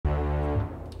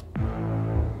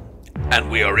And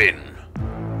we are in.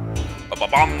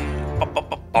 Ba-ba-bum,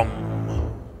 ba-ba-ba-bum.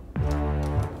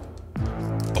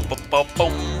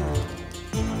 Ba-ba-ba-bum.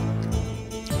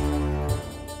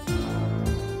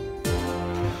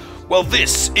 Well,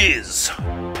 this is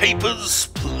Papers,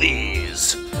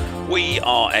 Please. We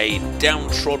are a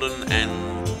downtrodden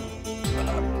and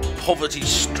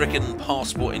poverty-stricken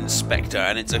passport inspector,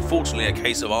 and it's unfortunately a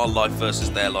case of our life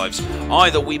versus their lives.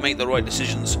 Either we make the right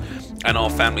decisions and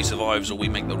our family survives, or we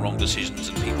make the wrong decisions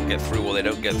and people get through, or they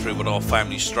don't get through but our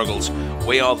family struggles.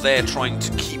 We are there trying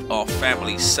to keep our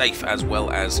family safe, as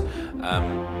well as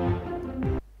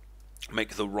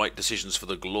make the right decisions for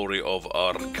the glory of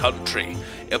our country.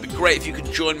 It'll be great if you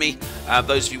could join me,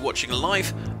 those of you watching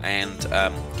live, and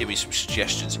give me some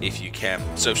suggestions if you can.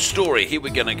 So, story, here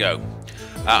we're going to go.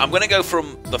 I'm going to go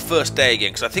from the first day again,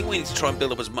 because I think we need to try and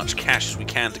build up as much cash as we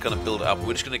can to kind of build it up.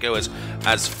 We're just going to go as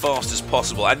fast as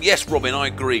possible. And yes, Robin, I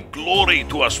agree. Glory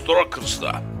to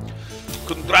Astrocasta.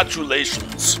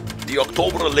 Congratulations. The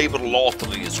October Labour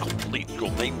Lottery is complete. Your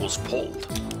name was pulled.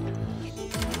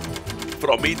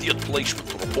 For immediate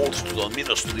placement, report to the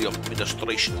Ministry of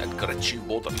Administration at Karachi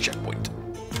Border Checkpoint.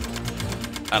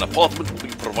 An apartment will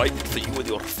be provided for you and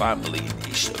your family in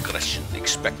East Aggression.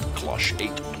 Expect Clash 8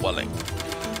 dwelling.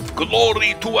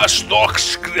 Glory to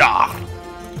Astoxkria!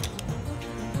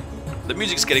 The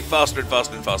music's getting faster and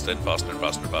faster and faster and faster and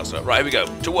faster and faster. Right, here we go.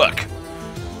 To work.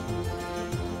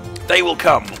 They will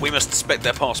come. We must inspect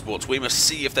their passports. We must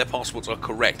see if their passports are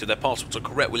correct. If their passports are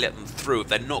correct, we let them through. If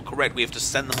they're not correct, we have to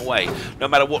send them away. No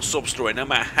matter what sob-story, no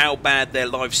matter how bad their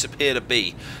lives appear to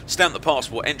be. Stamp the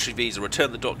passport, entry visa,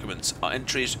 return the documents. Our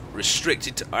entries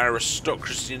restricted to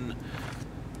aristocracy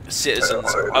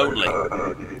citizens only.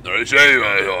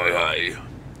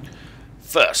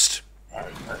 First,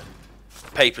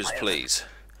 papers, please.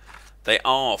 They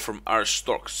are from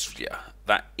aristocracy.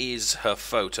 That is her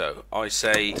photo. I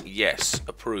say yes,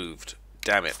 approved.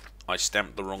 Damn it, I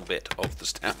stamped the wrong bit of the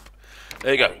stamp.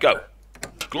 There you go, go.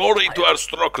 Glory to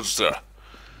aristocracy.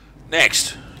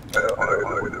 Next.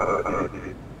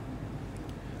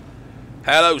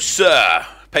 Hello, sir.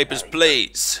 Papers,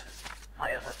 please.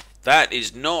 That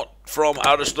is not from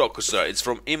aristocracy. It's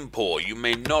from import. You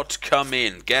may not come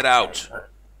in. Get out.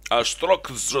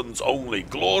 Aristocrats only.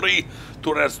 Glory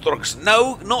to aristocracy.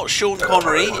 No, not Sean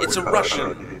Connery. It's a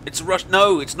Russian. It's a Russian.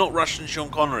 No, it's not Russian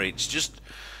Sean Connery. It's just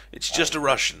a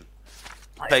Russian.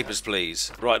 Papers,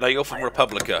 please. Right, now you're from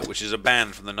Republica, which is a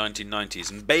band from the 1990s.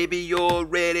 And baby, you're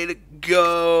ready to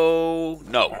go.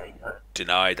 No.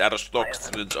 Denied.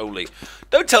 Aristocrats only.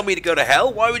 Don't tell me to go to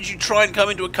hell. Why would you try and come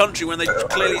into a country when they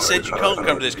clearly said you can't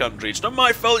come to this country? It's not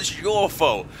my fault, it's your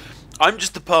fault. I'm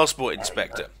just the passport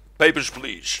inspector. Papers,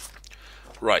 please.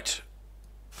 Right.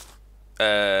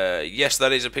 Yes,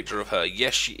 that is a picture of her.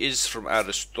 Yes, she is from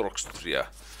Aristocratia.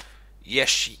 Yes,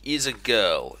 she is a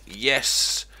girl.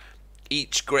 Yes,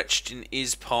 each Gretchen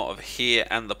is part of here,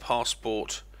 and the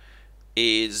passport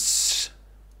is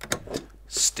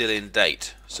still in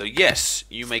date. So yes,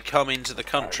 you may come into the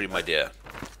country, my dear.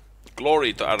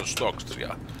 Glory to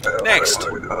Aristocratia. Next.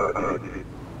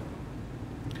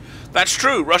 That's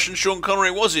true, Russian Sean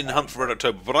Connery was in Hunt for Red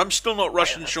October, but I'm still not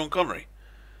Russian Sean Connery.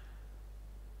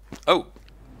 Oh,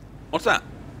 what's that?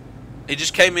 He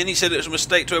just came in, he said it was a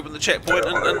mistake to open the checkpoint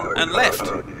and left.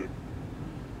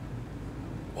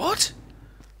 What?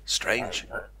 Strange.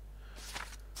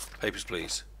 Papers,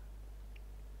 please.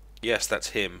 Yes,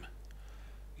 that's him.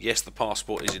 Yes, the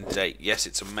passport is in date. Yes,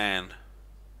 it's a man.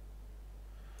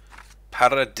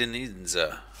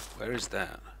 Paradinenza. Where is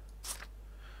that?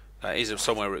 That is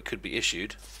somewhere where it could be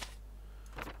issued.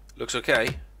 Looks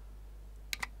okay.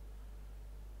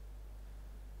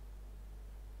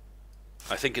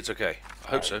 I think it's okay. I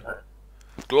hope so.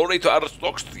 Glory to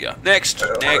Aristocratia. Next,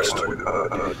 next.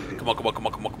 Come on, come on, come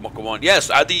on, come on, come on, come on.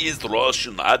 Yes, Addy is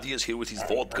Russian. Addy is here with his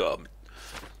vodka.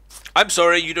 I'm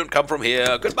sorry, you don't come from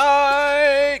here.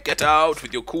 Goodbye. Get out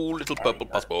with your cool little purple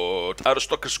passport.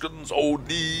 Aristocrats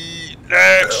only.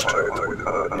 Next.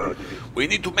 We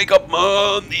need to make up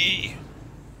money.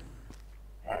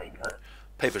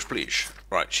 Papers, please.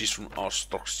 Right, she's from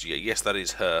Aristocracia. Yes, that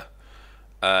is her.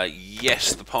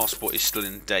 Yes, the passport is still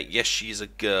in date. Yes, she is a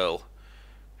girl.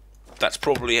 That's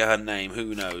probably her name.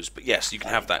 Who knows? But yes, you can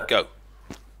have that. Go.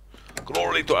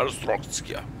 Glory to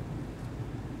Aristocracia.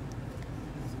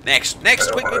 Next,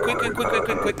 next, quick, quick, quick, quick, quick,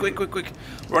 quick, quick, quick, quick, quick.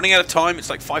 Running out of time. It's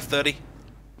like 5:30.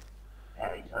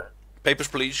 Papers,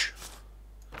 please.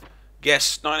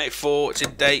 Yes, 984. It's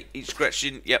in date. Each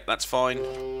Gretchen. Yep, that's fine.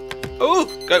 Oh,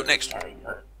 go next.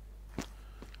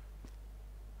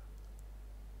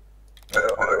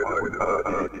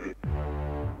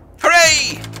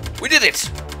 Hooray! We did it!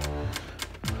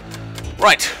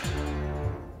 Right.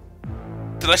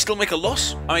 Did I still make a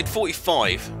loss? I made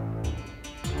 45.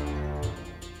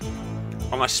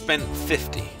 And I spent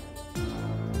 50.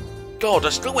 God, I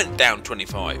still went down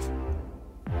 25.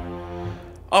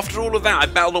 After all of that, I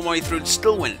battled on my way through and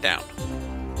still went down.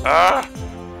 I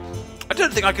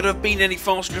don't think I could have been any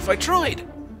faster if I tried.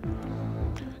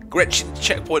 Gretchen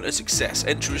checkpoint a success.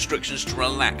 Entry restrictions to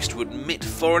relax. To admit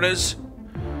foreigners.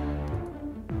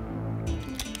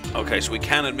 Okay, so we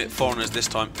can admit foreigners this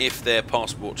time if their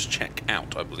passports check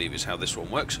out, I believe is how this one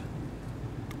works.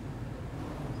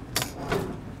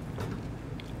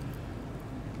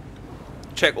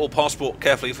 Check all passport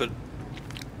carefully for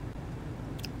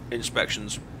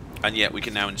inspections, and yet we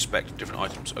can now inspect different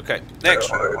items. Okay,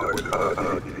 next.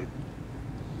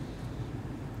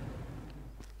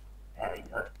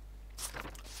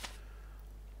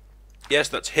 Yes,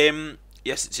 that's him.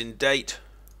 Yes, it's in date.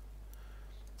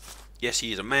 Yes,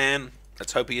 he is a man.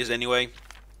 Let's hope he is anyway.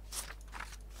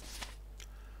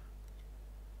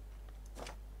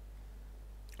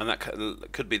 And that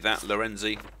could be that,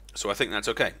 Lorenzi. So I think that's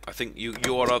okay. I think you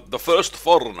are the first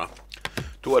foreigner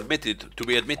to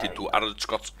be admitted to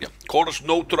Arskotskia. Cause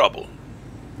no trouble.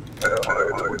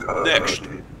 Next.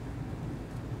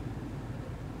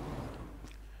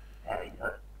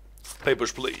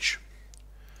 Papers, please.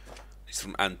 He's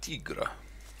from Antigua.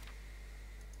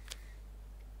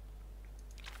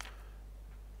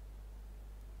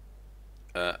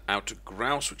 Outer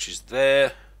Grouse, which is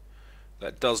there.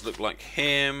 That does look like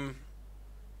him.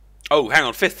 Oh, hang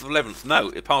on, 5th of 11th. No,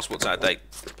 the passport's out of date.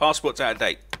 Passport's out of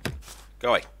date. Go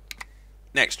away.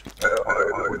 Next.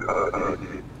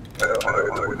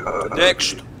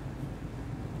 Next.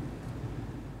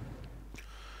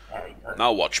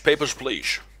 Now watch. Papers,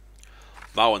 please.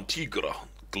 Now Antigua.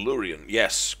 Glorian.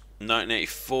 Yes.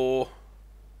 1984.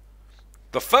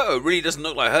 The photo really doesn't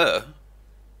look like her.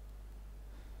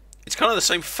 It's kind of the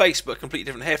same face, but a completely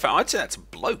different haircut. I'd say that's a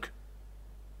bloke.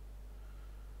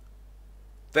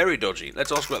 Very dodgy.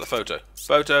 Let's ask about the photo.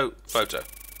 Photo.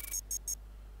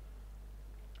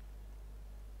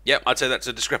 Yep, I'd say that's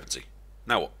a discrepancy.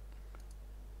 Now what?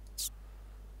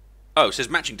 Oh, it says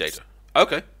matching data.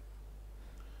 Okay.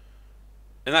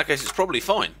 In that case, it's probably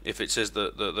fine if it says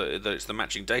that it's the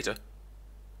matching data.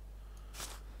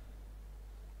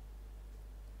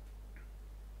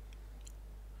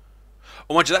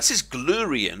 Oh, mind you, that says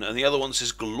Glurian, and the other one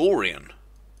says Glorian.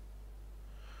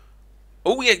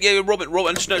 Oh, yeah, Robin.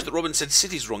 Just notice that Robin said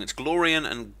city's wrong. It's Glorian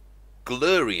and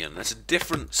Glurian. That's a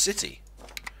different city.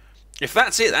 If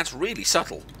that's it, that's really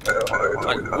subtle.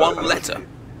 Like one letter.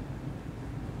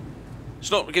 It's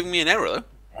not giving me an error, though.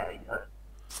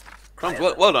 Crumbs.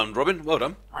 Well done, Robin. Well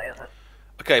done.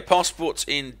 Okay, passport's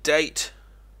in date.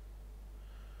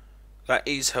 That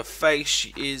is her face.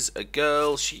 She is a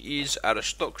girl. She is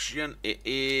Aristoxian. It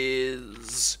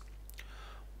is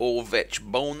Orvech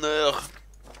Boner.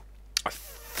 I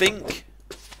think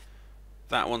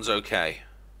that one's okay.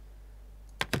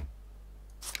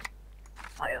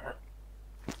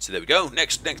 So there we go.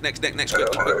 Next. Quick.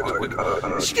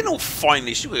 She's getting all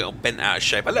finely. She's getting all bent out of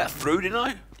shape. I let her through, didn't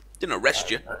I? Didn't arrest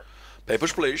you.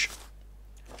 Papers, please.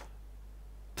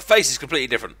 The face is completely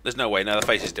different. There's no way. No, the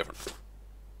face is different.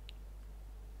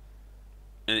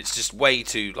 And it's just way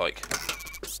too, like...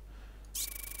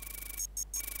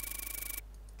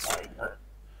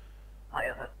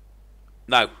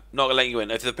 No, not gonna let you in.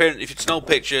 If it's an old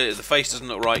picture, if the face doesn't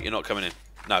look right, you're not coming in.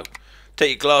 No. Take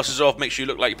your glasses off, make sure you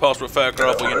look like your passport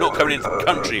photograph, or you're not coming into the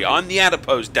country. I'm the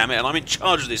adipose, damn it, and I'm in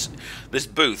charge of this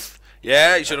booth.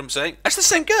 Yeah, you see what I'm saying? That's the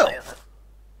same girl.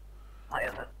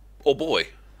 Or boy.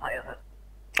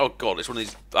 Oh god, it's one of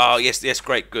these. Oh yes,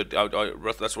 great, good.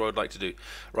 That's what I'd like to do.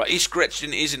 Right, East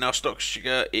Gretchen is in our stock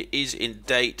sugar. It is in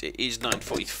date. It is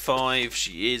 9:45.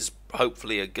 She is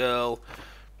hopefully a girl.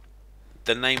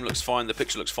 The name looks fine. The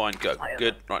picture looks fine. Go.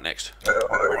 Good. Right, next.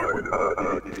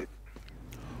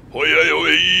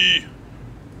 Hoi.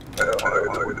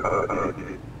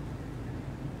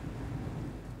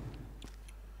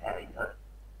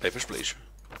 Papers, please.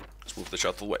 Let's move the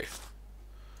shuttle away.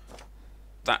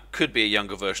 That could be a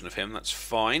younger version of him. That's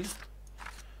fine.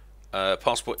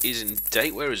 Passport is in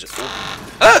date. Where is it?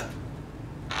 Oh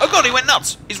god, he went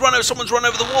nuts. Someone's run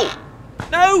over the wall.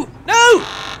 No!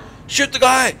 Shoot the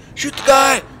guy!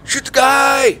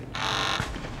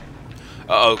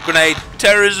 Uh-oh, grenade,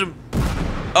 terrorism.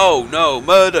 Oh no,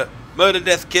 murder,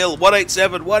 death, kill.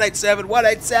 187.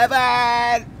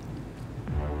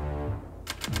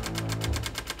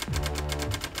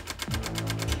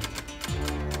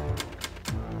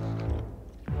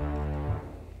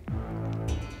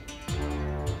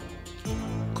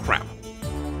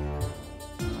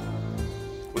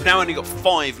 We've now only got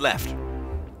 5 left.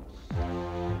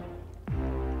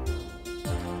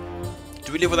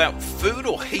 Do we live without food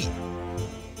or heat?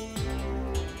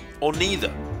 Or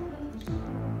neither?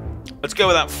 Let's go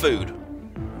without food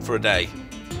for a day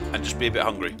and just be a bit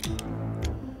hungry.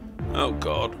 Oh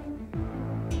god.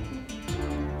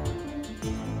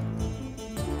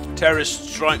 Terrorists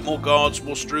strike, more guards,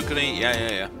 more Strukany.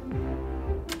 Yeah.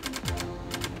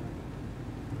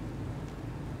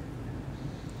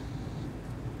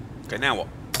 Okay, now what?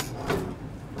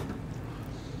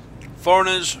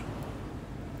 Foreigners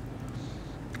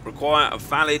require a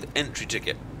valid entry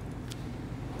ticket.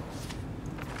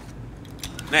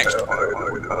 Next.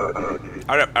 Hurry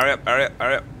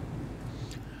up.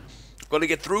 Got to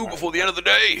get through before the end of the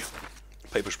day.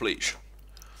 Papers, please.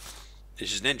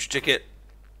 This is an entry ticket.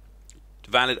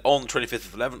 Valid on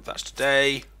 25th of 11th. That's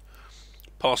today.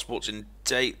 Passport's in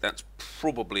date. That's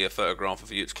probably a photograph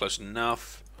of you. It's close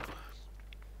enough.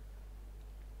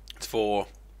 It's for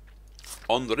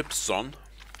On the Ripson.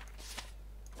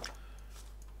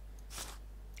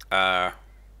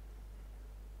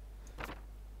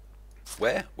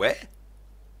 Where?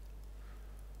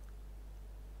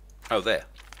 Oh, there.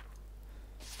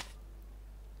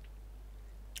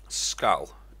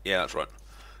 Skull. Yeah, that's right.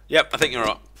 Yep, I think you're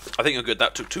right. I think you're good.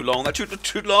 That took too long.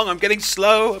 Too long. I'm getting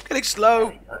slow.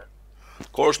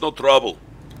 Of course, no trouble.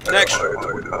 Next.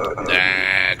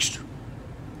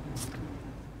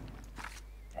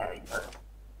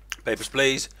 Papers,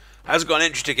 please. Has got an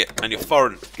entry ticket, and you're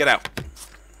foreign. Get out.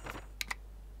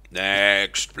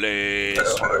 Next, please.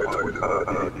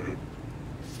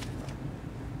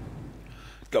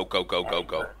 Go.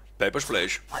 Papers,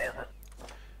 please. She's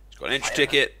got an entry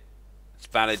ticket. It's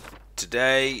valid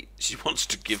today. She wants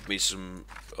to give me some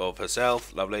of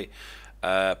herself. Lovely.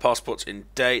 Passport's in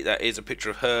date. That is a picture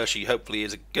of her. She hopefully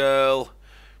is a girl.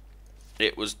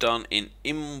 It was done in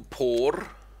Impor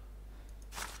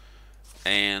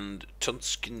and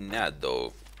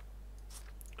Tonskinado.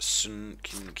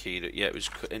 Yeah, it was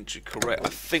entry correct. I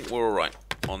think we're alright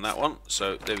on that one.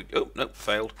 So there we go. Oh, nope,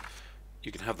 failed.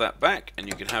 You can have that back, and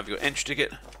you can have your entry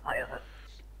ticket.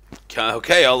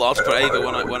 Okay, I'll ask for Ava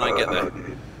when I get there.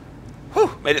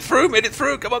 Whew, made it through.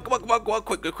 Come on.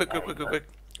 Quick.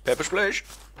 Pepper splash.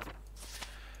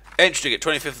 Entry ticket,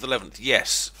 25th of the 11th.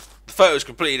 Yes. The photo is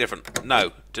completely different.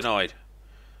 No, denied.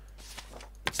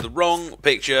 It's the wrong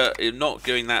picture. You're not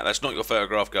doing that. That's not your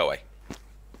photograph. Go away.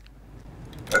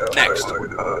 Next.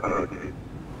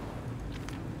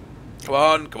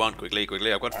 Come on, quickly.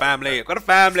 I've got a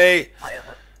family.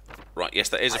 Right, yes,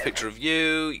 that is a picture of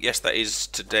you. Yes, that is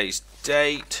today's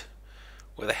date.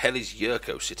 Where the hell is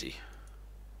Yurko City?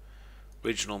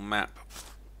 Regional map.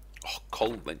 Oh,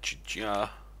 Kolvenchija.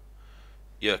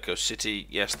 Yurko City.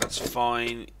 Yes, that's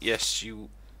fine. Yes, you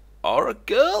are a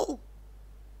girl?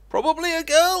 Probably a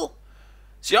girl?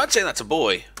 See, I'd say that's a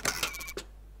boy.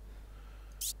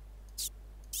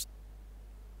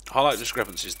 Highlight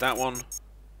discrepancies. That one.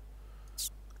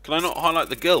 Can I not highlight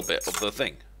the girl bit of the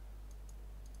thing?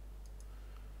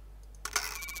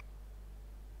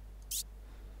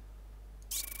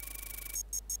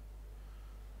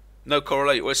 No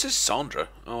correlate. Well, it says Sandra.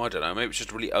 Oh, I don't know. Maybe it's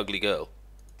just a really ugly girl.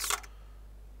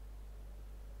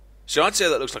 So I'd say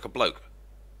that looks like a bloke.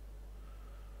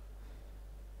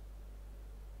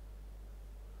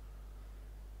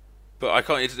 But I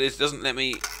can't. It doesn't let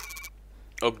me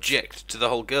object to the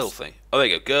whole girl thing. Oh, there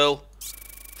you go. Girl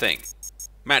thing.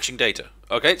 Matching data.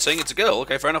 Okay, it's saying it's a girl.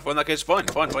 Okay, fair enough. Well, in that case, fine.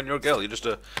 You're a girl. You're just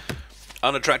a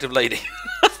unattractive lady.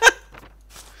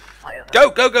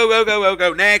 Go.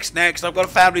 Next. I've got a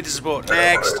family to support.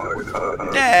 Next.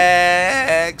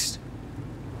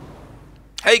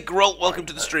 Hey, Grolt. Welcome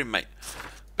to the stream, mate.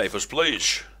 Papers,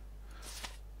 please.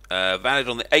 Valid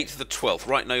on the 8th of the 12th.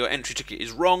 Right now, your entry ticket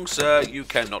is wrong, sir. You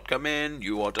cannot come in.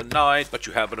 You are denied, but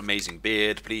you have an amazing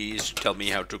beard. Please tell me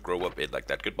how to grow a beard like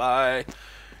that. Goodbye.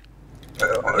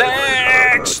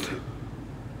 Next!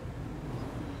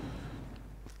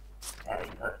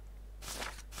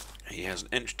 He has an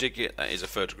entry ticket. That is a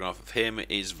photograph of him.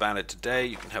 It is valid today.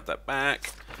 You can have that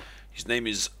back. His name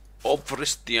is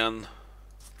Obristian.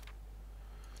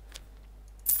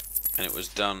 And it was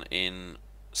done in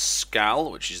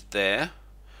Skal, which is there.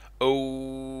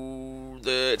 Oh,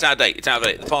 it's out of date.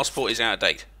 The passport is out of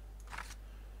date.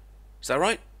 Is that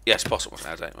right? Yes, passport was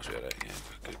out of date. Must be out of date.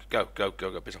 Yeah. Go.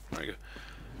 Piss off. There you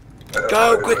go.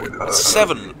 Go, quick.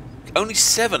 7. Only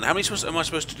 7. How many am I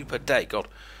supposed to do per day? God.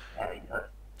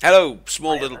 Hello,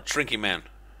 small little shrinking man.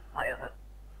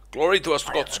 Glory to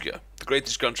Ostgotska, the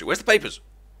greatest country. Where's the papers?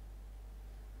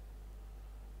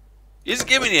 He isn't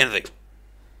giving me anything.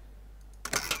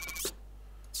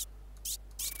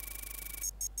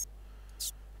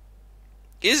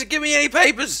 He doesn't give me any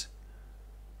papers.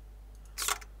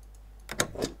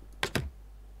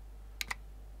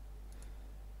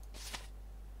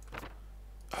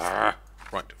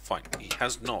 Right, fine. He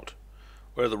has not.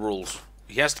 Where are the rules?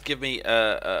 He has to give me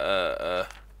a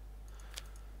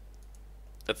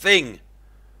thing.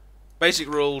 Basic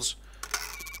rules.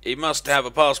 He must have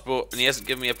a passport, and he hasn't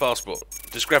given me a passport.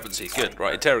 Discrepancy. Good.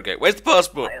 Right, interrogate. Where's the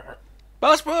passport?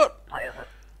 Passport!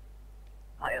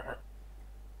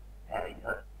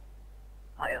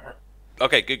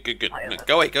 Okay, good. No,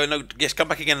 go away. Go. No, yes, come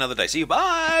back again another day. See you.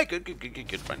 Bye. Good.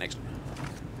 Right, next.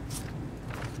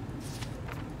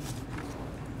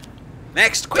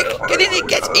 Next, quick, get in here,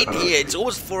 get in here. It's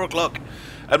almost 4 o'clock,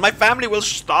 and my family will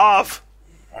starve.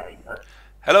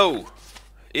 Hello.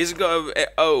 He's got a,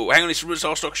 oh, hang on, he's from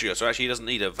our Stockshire, so actually he doesn't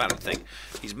need a valid thing.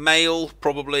 He's male,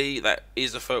 probably. That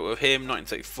is a photo of him,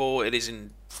 1934. It is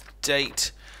in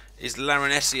date. Is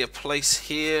Larenesi a place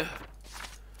here?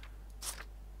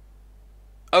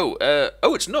 Oh,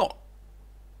 it's not.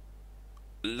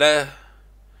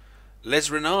 Les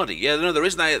Renardi. Yeah, no, there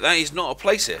isn't. That is not a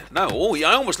place here. No. Oh, yeah,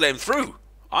 I almost let him through.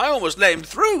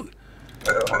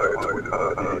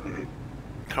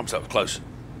 Comes up close.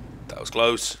 That was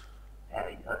close.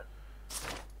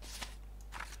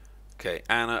 Okay,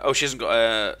 Anna. Oh, she hasn't got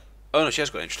a. Oh no, she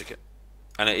has got an entry ticket,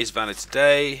 and it is valid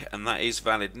today, and that is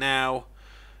valid now,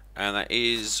 and that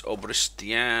is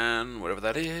Obristian, whatever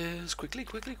that is. Quickly.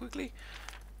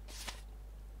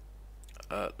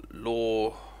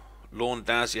 Lawn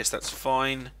Daz, yes, that's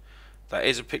fine. That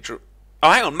is a picture.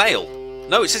 Oh, hang on, male.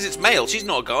 No, it says it's male. She's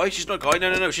not a guy.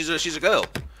 No. She's a girl.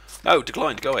 No,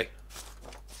 declined. Go away.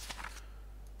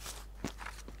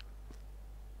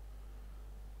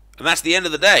 And that's the end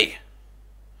of the day.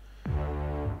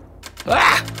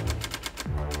 Ah!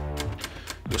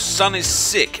 Your son is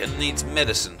sick and needs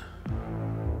medicine.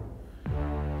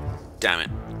 Damn it.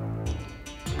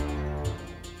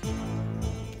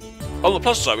 On the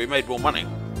plus side, we made more money.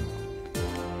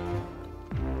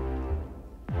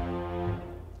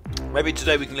 Maybe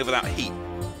today we can live without heat.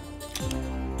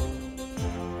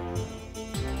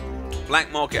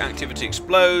 Black market activity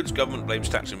explodes. Government blames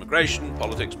tax immigration.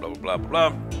 Politics, blah, blah,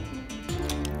 blah, blah.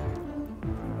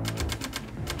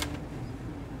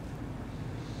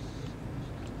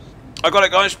 I got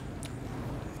it, guys.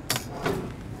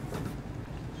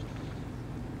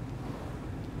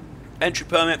 Entry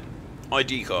permit,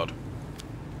 ID card.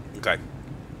 Okay.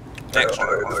 Next.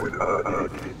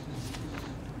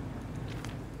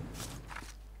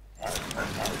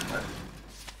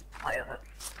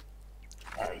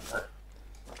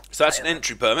 So that's an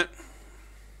entry permit.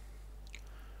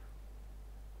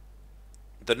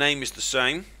 The name is the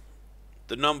same.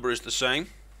 The number is the same.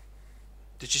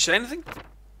 Did she say anything?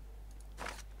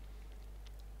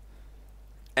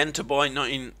 Enter by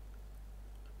the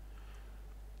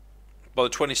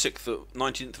 26th of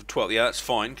 19th of 12th. Yeah, that's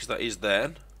fine because that is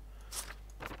there.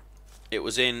 It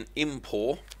was in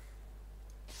Impor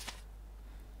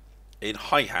in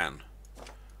Haihan,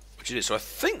 which it is. So I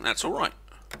think that's all right.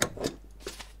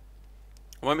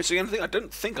 Am I missing anything? I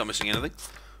don't think I'm missing anything.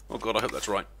 Oh God, I hope that's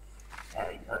right.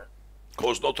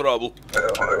 Cause no trouble.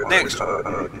 Next.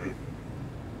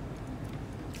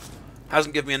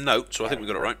 Hasn't given me a note, so I think we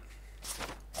got it right.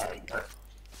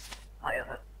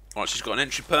 Alright, she's got an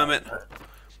entry permit.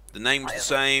 The name's the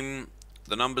same.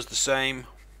 The number's the same.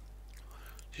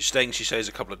 She's staying, she says,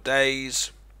 a couple of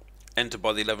days. Enter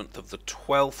by the 11th of the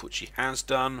 12th, which she has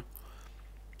done.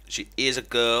 She is a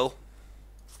girl.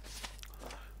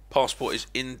 Passport is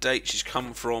in date. She's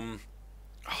come from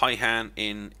Haihan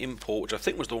in Import, which I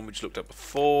think was the one we just looked at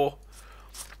before,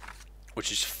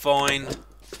 which is fine.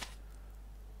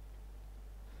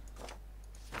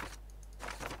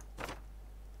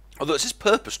 Although it says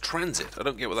purpose transit. I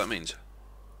don't get what that means.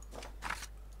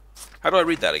 How do I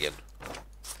read that again?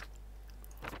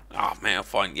 Ah, oh, man,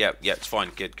 fine. Yeah, it's fine.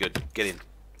 Good. Get in.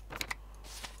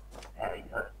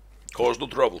 Cause no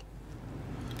trouble.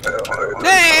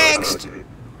 Next!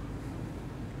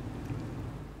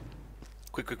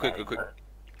 Quick.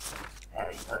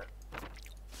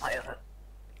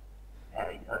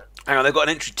 Hang on, they've got an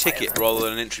entry ticket rather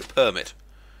than an entry permit.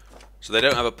 So they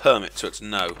don't have a permit, so it's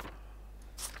no.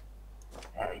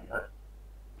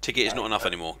 Ticket is not enough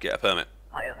anymore. Get a permit.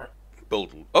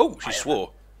 Oh, she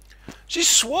swore. She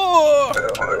swore!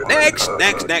 Next!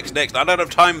 I don't have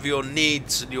time for your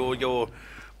needs and your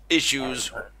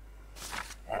issues.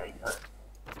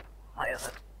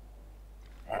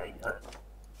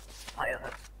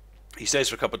 He stays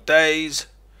for a couple of days.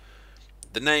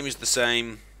 The name is the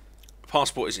same.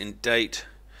 Passport is in date.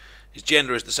 His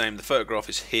gender is the same. The photograph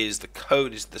is his. The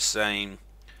code is the same.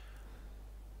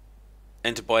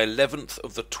 Enter by 11th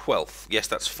of the 12th. Yes,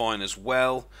 that's fine as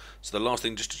well. So the last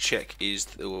thing just to check is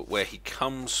where he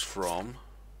comes from,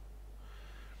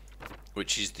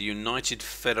 which is the United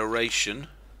Federation,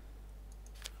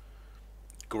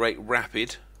 Great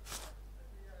Rapid.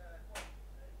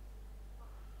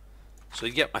 So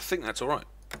yep, I think that's alright.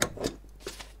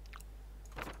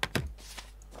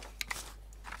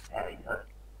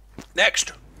 Next!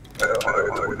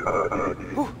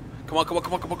 Whew. Come on, come on,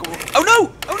 come on, come on, come on. Oh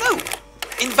no! Oh no!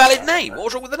 Invalid name! What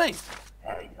was wrong with the name?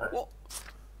 What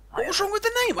was wrong with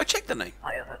the name? I checked the name.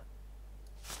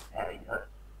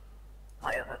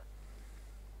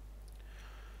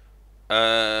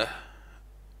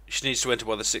 She needs to enter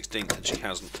by the 16th and she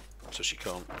hasn't, so she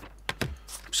can't.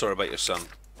 I'm sorry about your son.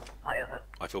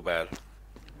 I feel bad.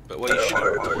 But well, you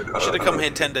should have come here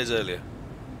 10 days earlier.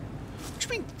 What do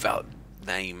you mean valid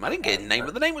name? I didn't get a name,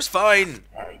 but the name was fine.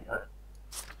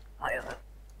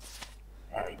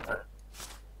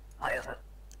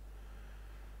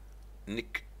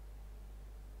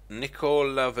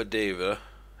 Nikola Vadeva,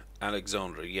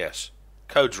 Alexandra, yes.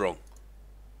 Code's wrong.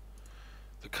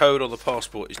 The code on the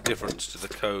passport is different to the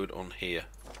code on here.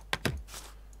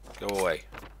 Go away.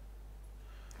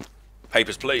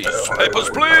 Papers, please. Papers,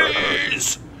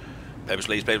 please. Papers,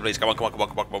 please. Papers, please. Come on, come on, come on,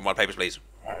 come on, come on. Papers, please.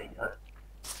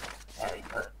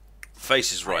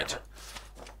 Face is right.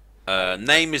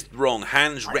 Name is wrong.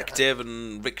 Hans Rekdev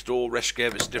and Viktor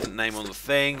Reshkev. It's a different name on the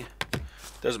thing.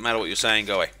 Doesn't matter what you're saying.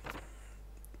 Go away.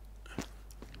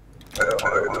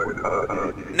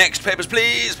 Next, papers,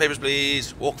 please. Papers,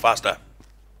 please. Walk faster.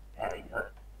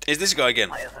 Is this guy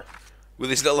again? With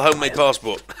his little homemade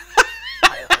passport.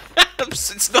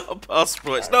 It's not a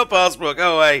passport. It's not a passport.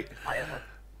 Go away.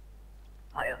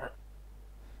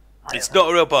 It's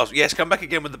not a real passport. Yes, come back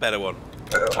again with the better one.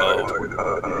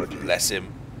 Oh, bless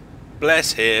him.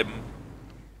 Bless him.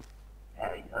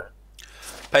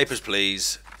 Papers,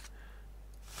 please.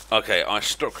 Okay,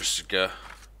 aristocracy.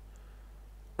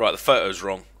 Right, the photo's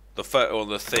wrong. The photo on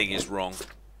the thing is wrong.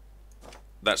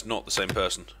 That's not the same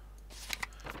person.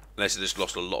 Unless it just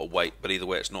lost a lot of weight, but either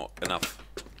way it's not enough.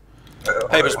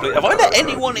 Papers, please. Have I let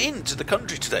anyone into the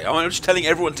country today? I'm just telling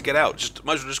everyone to get out. Just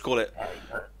might as well just call it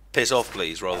piss off,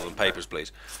 please, rather than papers,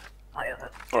 please.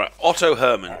 Alright, Otto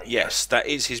Hermann. Yes, that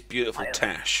is his beautiful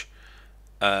tash.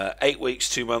 8 weeks,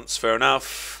 2 months, fair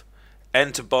enough.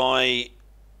 Enter by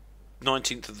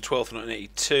 19th of the 12th,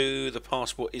 1982. The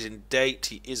passport is in date.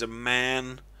 He is a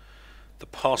man. The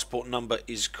passport number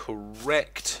is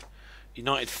correct.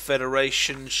 United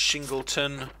Federation,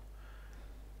 Shingleton.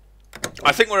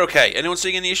 I think we're okay. Anyone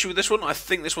seeing any issue with this one? I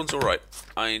think this one's alright.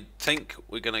 I think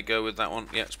we're going to go with that one.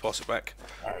 Yeah, let's pass it back.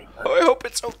 Oh, I hope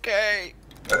it's okay.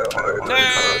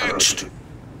 Next!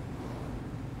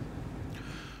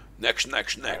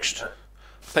 Next.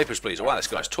 Papers, please. Oh, wow, this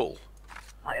guy's tall.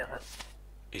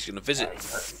 He's going to visit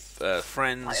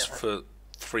friends for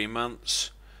 3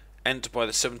 months. Enter by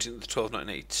the 17th of the 12th,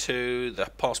 1982. The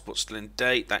passport's still in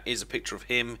date. That is a picture of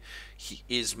him. He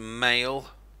is male.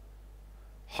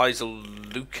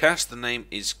 Heisel Lucas, the name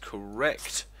is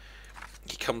correct.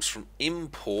 He comes from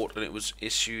import and it was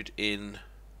issued in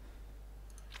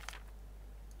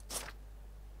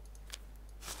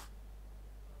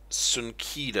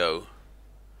Sunkido.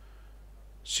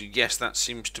 So yes, that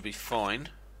seems to be fine.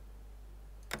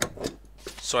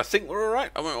 So I think we're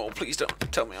alright. I mean, oh, please don't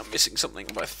tell me I'm missing something,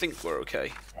 but I think we're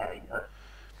okay.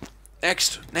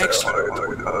 Next.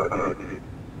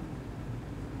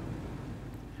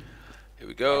 Here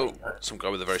we go. Some guy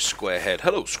with a very square head.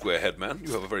 Hello, square head man.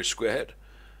 You have a very square head.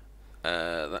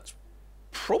 That's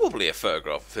probably a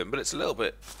photograph of him, but it's a little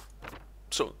bit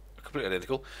sort of completely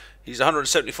identical. He's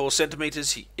 174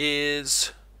 centimeters. He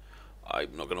is.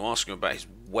 I'm not going to ask him about his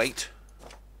weight.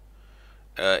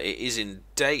 It is in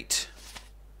date.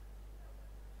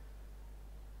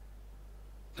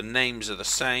 The names are the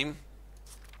same.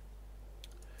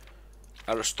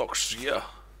 Aristocracia.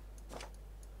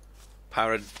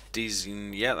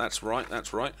 Paradisian. Yeah, that's right.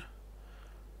 That's right.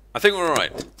 I think we're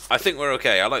alright. I think we're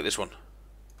okay. I like this one.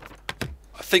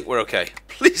 I think we're okay.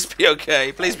 Please be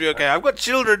okay. Please be okay. I've got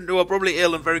children who are probably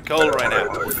ill and very cold right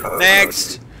now.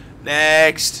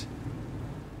 Next.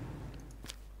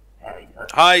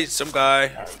 Hi, some guy.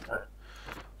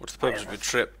 What's the purpose of your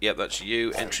trip? Yep, that's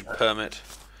you. Entry permit.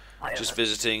 Just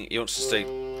visiting. He wants to stay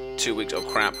 2 weeks. Oh,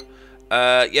 crap.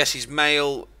 Yes, he's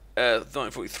male.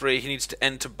 1943. He needs to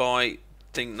enter by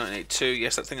thing 1982.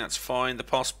 Yes, I think that's fine. The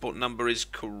passport number is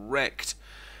correct.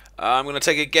 I'm going to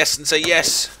take a guess and say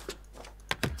yes.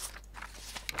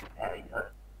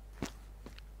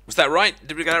 Was that right?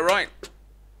 Did we get it right?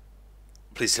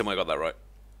 Please tell me I got that right.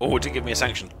 Oh, it did give me a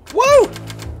sanction. Woo!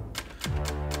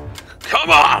 Come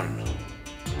on!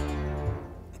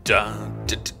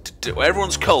 Well,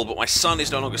 everyone's cold, but my son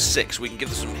is no longer sick, so we can give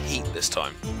them some heat this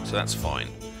time. So that's fine.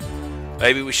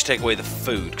 Maybe we should take away the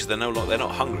food because they're not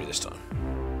hungry this time.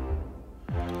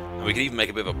 And we can even make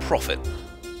a bit of a profit.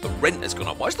 The rent has gone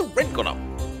up. Why has the rent gone up?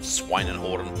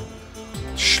 Schweinenhorn.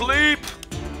 Sleep!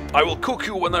 I will cook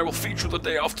you and I will feed you the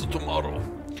day after tomorrow.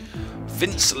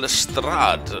 Vince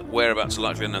Lestrade. Whereabouts are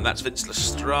likely unknown. That's Vince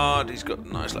Lestrade. He's got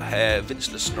nice little hair.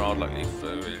 Vince Lestrade, likely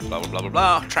for blah blah blah blah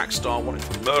blah. Track star, wanted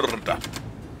for murder.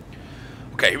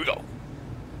 Okay, here we go.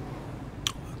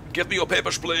 Give me your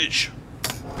papers, please.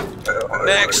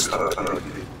 Next.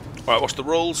 Alright, what's the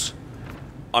rules?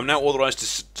 I'm now authorised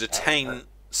to detain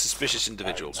suspicious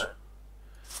individuals.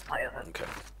 Okay.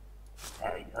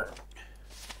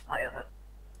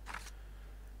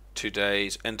 2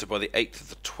 days. Enter by the 8th of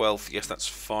the 12th. Yes, that's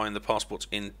fine. The passport's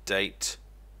in date.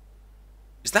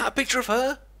 Is that a picture of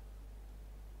her?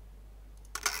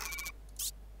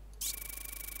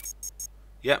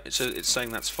 Yeah, it's saying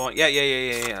that's fine. Yeah,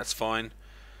 that's fine.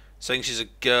 Saying she's a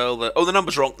girl. Oh, the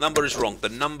number's wrong. Number is wrong. The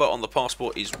number on the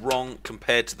passport is wrong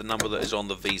compared to the number that is on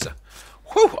the visa.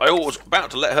 Whew, I was about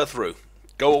to let her through.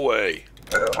 Go away.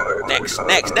 Next.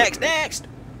 Next.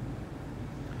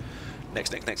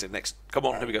 Come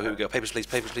on, here we go. Papers, please.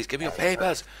 Give me your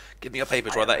papers.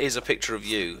 Right, that is a picture of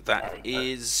you. That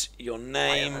is your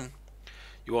name.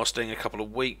 You are staying a couple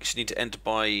of weeks. You need to enter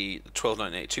by the 12th,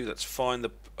 1982. That's fine.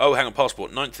 Oh, hang on,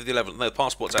 passport. 9th of the 11th. No, the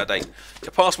passport's out of date.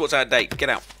 Your passport's out of date. Get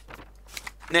out.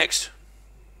 Next.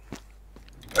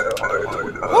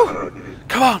 Woo!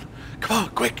 Come on,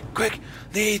 quick.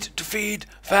 Need to feed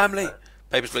family.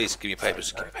 Papers, please. Give me your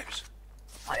papers.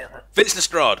 Vince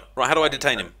Lestrade. Right, how do I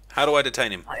detain him?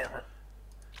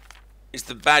 It's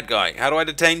the bad guy. How do I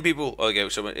detain people? Okay,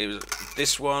 so it was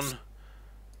this one.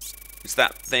 It's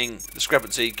that thing.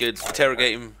 Discrepancy. Good.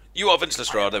 Interrogate him. You are Vince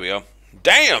Lestrade. There we are.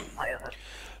 Damn!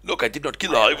 Look, I did not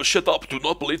kill her. I was shut up. Do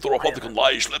not believe the Republican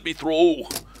lies. Let me through.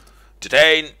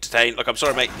 Detain. Look, I'm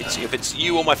sorry, mate. If it's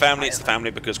you or my family, it's the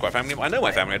family because quite family. I know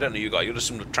my family. I don't know you guys. You're just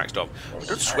some track star.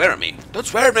 Don't swear at me.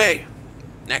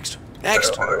 Next.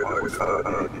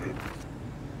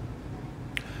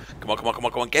 Come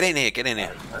on. Get in here.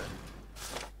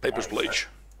 Papers, please.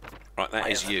 Right, that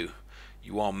is you.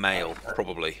 You are male,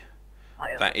 probably.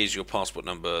 That is your passport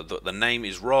number. The name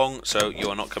is wrong, so you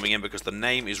are not coming in because the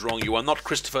name is wrong. You are not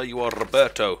Christopher, you are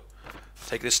Roberto.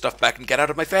 Take this stuff back and get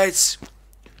out of my face.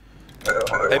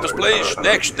 Papers, please.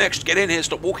 Next. Get in here.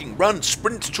 Stop walking. Run.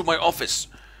 Sprint to my office.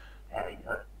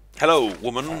 Hello,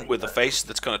 woman with a face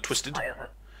that's kind of twisted.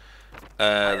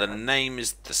 The name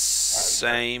is the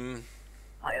same.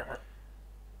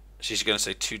 She's going to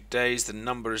say 2 days. The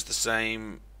number is the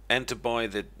same. Enter by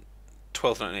the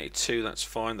 12th, 1982. That's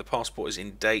fine. The passport is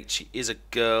in date. She is a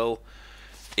girl.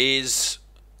 Is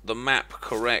the map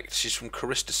correct? She's from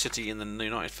Carista City in the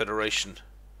United Federation.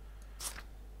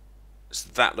 So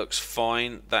that looks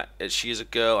fine. She is a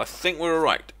girl. I think we're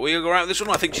alright. Will you go out with this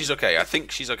one? I think she's okay.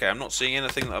 I'm not seeing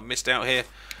anything that I've missed out here.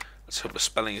 Let's hope the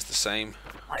spelling is the same.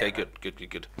 Okay,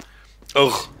 good.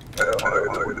 Ugh.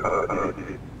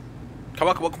 Come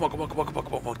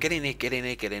on. Get in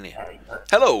here.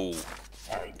 Hello.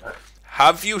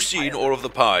 Have you seen all of the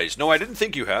pies? No, I didn't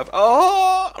think you have.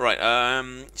 Oh, right.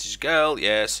 She's a girl.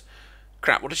 Yes.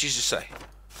 Crap. What did she just say?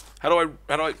 How do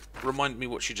I remind me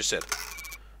what she just said?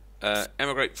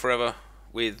 Emigrate forever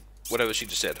with whatever she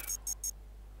just said.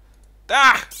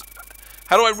 Ah!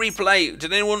 How do I replay?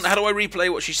 How do I replay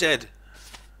what she said?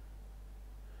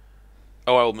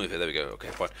 Oh, I will move it. There we go. Okay,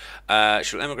 fine.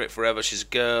 She'll emigrate forever. She's a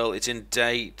girl. It's in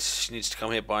date. She needs to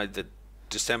come here by the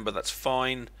December. That's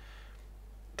fine.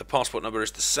 The passport number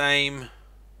is the same.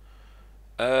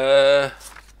 What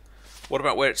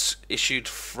about where it's issued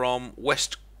from?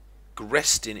 West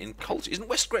Grestin in Colt. Isn't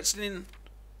West Grestin in...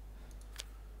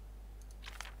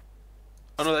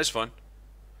 Oh no, that's fine.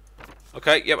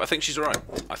 Okay, yep, I think she's alright.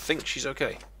 I think she's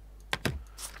okay.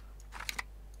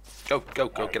 Go,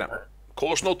 get out.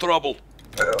 Cause no trouble.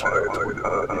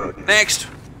 Next!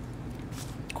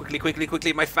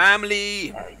 Quickly, my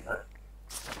family!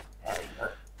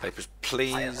 Papers,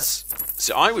 please.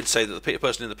 So I would say that the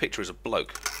person in the picture is a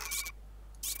bloke.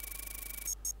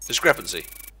 Discrepancy.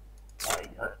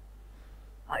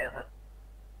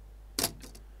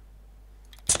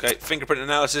 Okay, fingerprint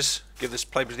analysis. Give this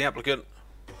paper to the applicant.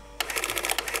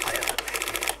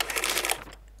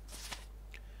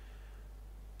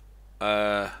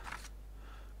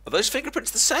 Are those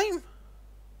fingerprints the same?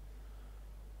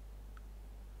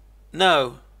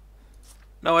 No.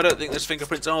 No, I don't think those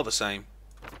fingerprints are the same.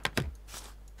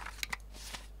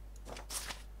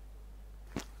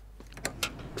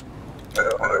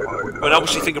 But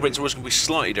obviously fingerprints are always going to be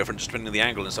slightly different, just depending on the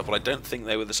angle and stuff, but I don't think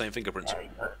they were the same fingerprints.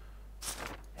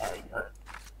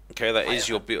 Okay, that is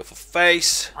your beautiful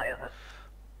face.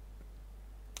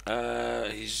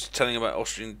 He's telling about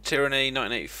Austrian tyranny,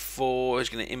 1984. He's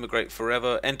going to immigrate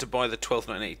forever. Enter by the 12th,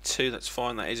 1982. That's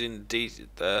fine. That is indeed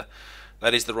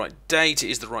that is the right date. It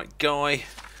is the right guy.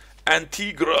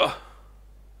 Antigra.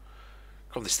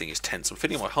 God, this thing is tense. I'm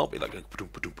feeling my heartbeat like going ba-doom,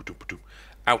 ba-doom, ba-doom, ba-doom.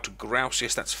 Outer grouse.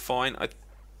 Yes, that's fine. I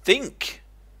think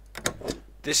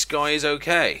this guy is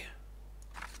okay.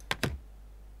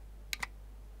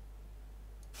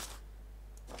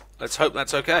 Let's hope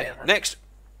that's okay. Next.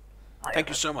 Thank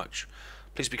you so much.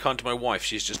 Please be kind to my wife.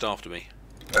 She's just after me.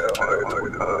 Come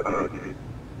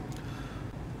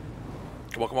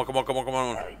on, come on, come on, come on, come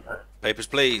on. Papers,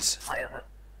 please.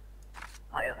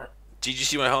 Did you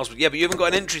see my husband? Yeah, but you haven't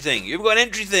got an entry thing. You haven't got an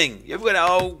entry thing. You haven't got.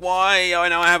 Oh, why? Oh,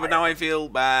 now I have it. Now I feel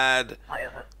bad. I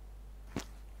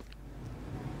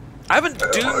haven't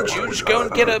doomed you. Just go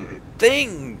and get a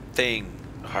thing.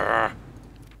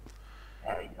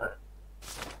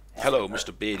 Hello,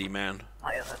 Mr. Beardy Man.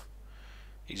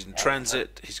 He's in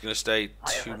transit. He's going to stay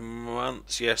 2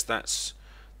 months. Yes, that's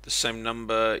the same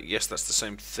number. Yes, that's the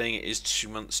same thing. It is 2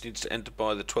 months. Needs to enter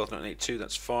by the 12th, 1982.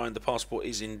 That's fine. The passport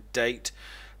is in date.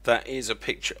 That is a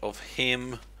picture of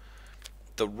him.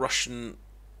 The Russian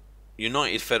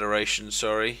United Federation,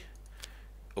 sorry,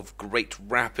 of Great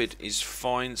Rapid is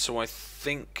fine. So I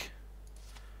think...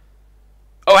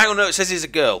 Oh, hang on. No, it says he's a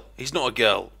girl. He's not a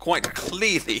girl. Quite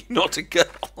clearly not a girl.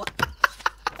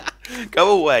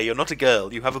 Go away, you're not a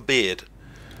girl, you have a beard.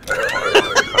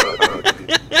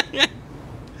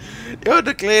 You're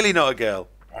clearly not a girl.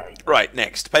 Right,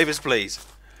 next. Papers, please.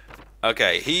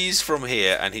 Okay, he's from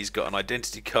here, and he's got an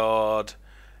identity card.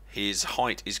 His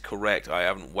height is correct. I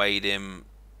haven't weighed him.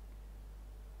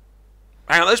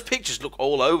 Hang on, those pictures look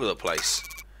all over the place.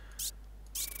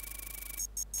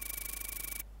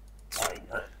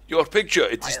 Your picture,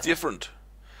 it is different.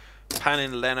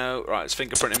 Panin Leno. Right, let's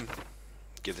fingerprint him.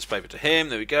 Give this paper to him.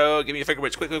 There we go. Give me your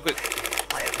fingerprints. Quick, quick, quick.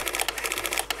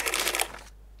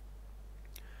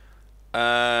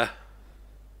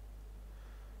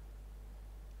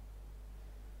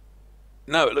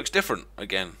 No, it looks different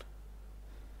again.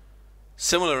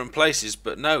 Similar in places,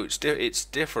 but no, it's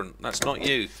different. That's not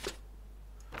you.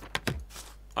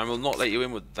 I will not let you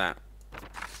in with that.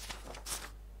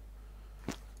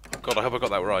 God, I hope I got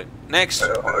that right. Next.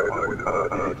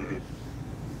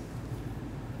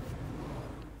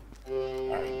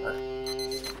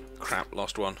 Crap,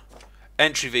 lost one.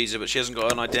 Entry visa, but she hasn't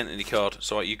got an identity card,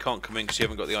 so you can't come in because you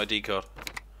haven't got the ID card.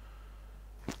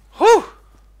 Whew!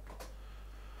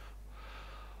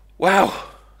 Wow!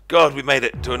 God, we made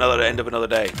it to another end of another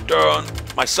day. Darn!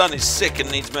 My son is sick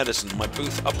and needs medicine. My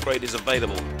booth upgrade is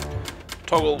available.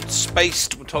 Toggle space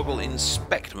to toggle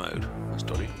inspect mode. That's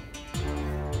dodgy.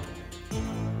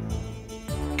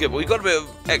 Good, well, we've got a bit of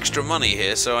extra money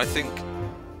here, so I think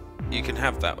you can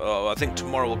have that. Oh, I think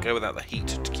tomorrow we'll go without the heat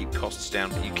to keep costs down,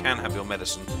 but you can have your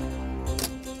medicine.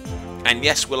 And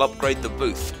yes, we'll upgrade the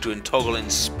booth to toggle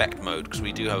inspect mode, because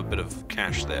we do have a bit of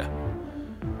cash there.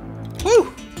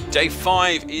 Woo! Day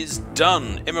 5 is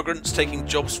done. Immigrants taking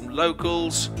jobs from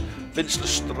locals. Vince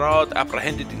Lestrade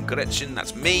apprehended in Gretchen.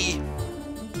 That's me.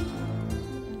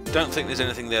 Don't think there's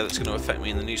anything there that's going to affect me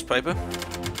in the newspaper.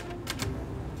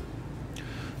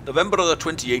 November the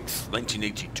 28th,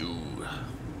 1982.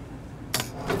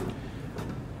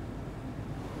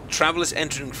 Travellers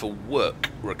entering for work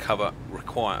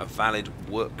require a valid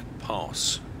work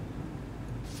pass.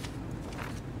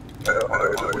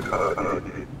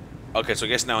 Okay, so I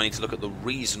guess now I need to look at the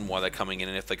reason why they're coming in,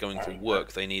 and if they're going for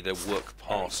work, they need a work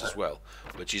pass as well,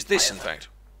 which is this, in fact.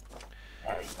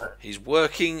 He's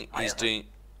working, he's doing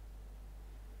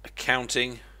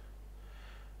accounting.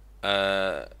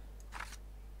 That's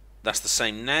the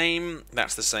same name,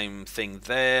 that's the same thing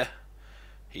there.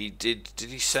 He did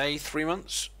he say 3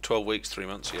 months? 12 weeks, 3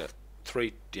 months, yeah.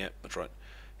 3, yeah, that's right.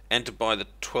 Entered by the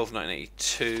 12th,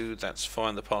 1982, that's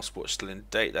fine, the passport is still in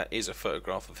date, that is a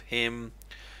photograph of him.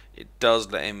 It does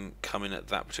let him come in at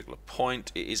that particular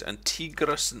point. It is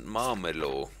Antigra St.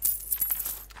 Marmelo.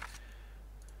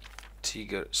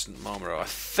 Antigra St. Marmelo. I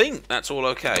think that's all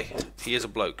okay. He is a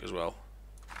bloke as well.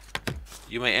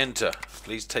 You may enter.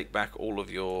 Please take back all of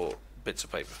your bits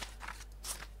of paper.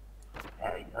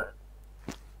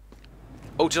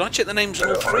 Oh, did I check the names on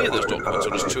all 3 of those documents,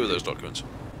 or just 2 of those documents?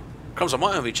 Crumbs, I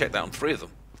might only check that on 3 of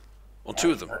them. On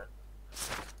 2 of them.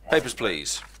 Papers,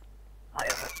 please.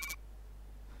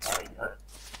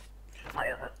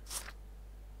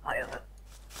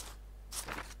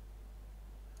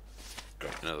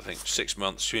 Another thing. 6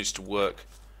 months. She needs to work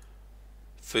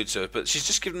Food service. But she's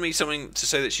just given me something to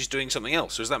say that she's doing something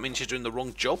else. So does that mean she's doing the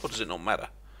wrong job, or does it not matter?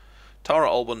 Tara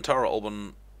Alban, Tara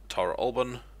Alban, Tara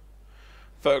Alban.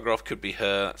 Photograph could be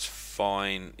her. That's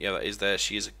fine. Yeah, that is there.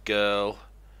 She is a girl.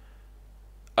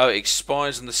 Oh, it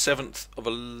expires on the 7th of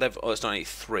 11. Oh, it's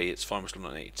 1983. It's fine. We're still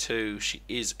 1982. She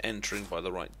is entering by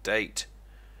the right date.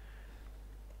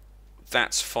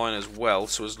 That's fine as well.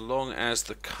 So as long as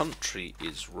the country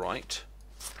is right.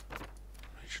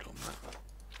 Regional map.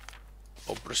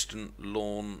 Obriston,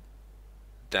 Lawn,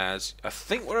 Daz. I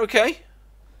think we're okay.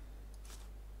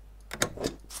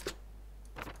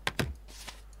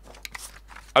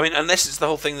 I mean, unless it's the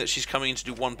whole thing that she's coming in to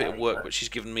do one bit of work, but she's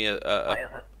given me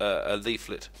a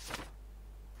leaflet.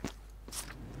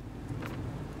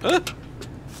 Huh?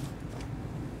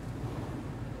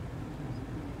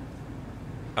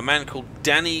 A man called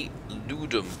Danny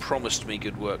Ludum promised me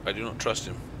good work. I do not trust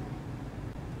him.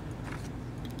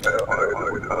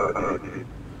 Oh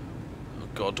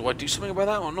God, do I do something about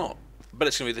that or not? I bet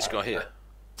it's going to be this guy here.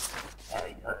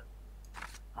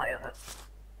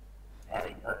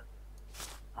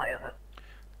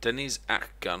 Denny's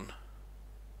Akgun.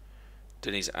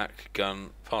 Denny's Akgun,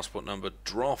 passport number,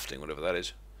 drafting, whatever that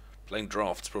is. Playing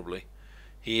drafts, probably.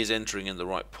 He is entering in the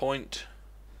right point.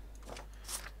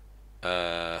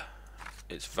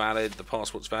 It's valid, the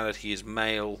passport's valid, he is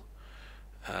male.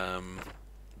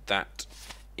 That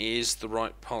is the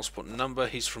right passport number.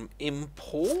 He's from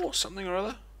Impor, something or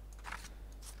other.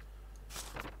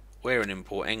 Where in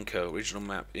Impor? Enco, original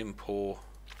map, Impor.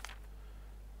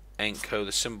 Enco,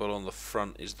 the symbol on the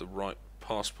front is the right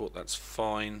passport, that's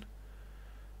fine.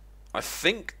 I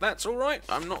think that's alright.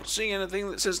 I'm not seeing anything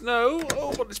that says no.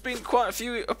 Oh, but it's been quite a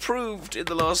few approved in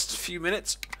the last few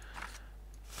minutes.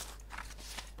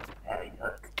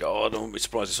 God, I won't be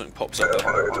surprised if something pops up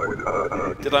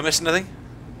there. Did I miss anything?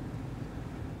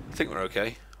 I think we're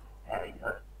okay.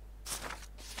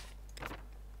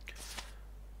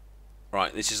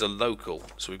 Right, this is a local.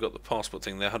 So we've got the passport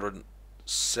thing there,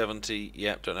 170.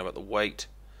 Yep, don't know about the weight.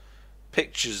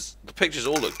 Pictures, the pictures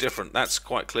all look different. That's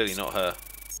quite clearly not her.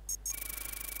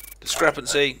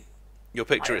 Discrepancy. Your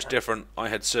picture is different. I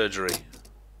had surgery.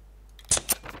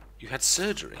 You had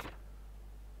surgery?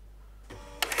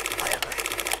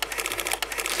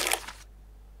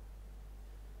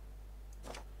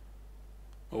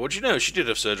 Well, what do you know? She did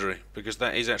have surgery, because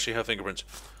that is actually her fingerprints.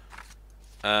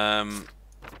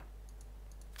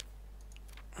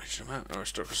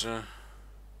 Aristocracy.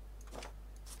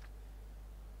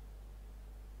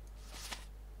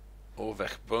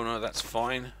 Orvech Bono, that's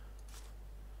fine.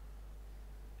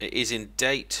 It is in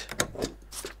date.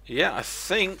 Yeah, I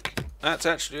think that's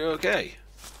actually okay.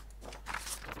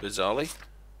 Bizarrely.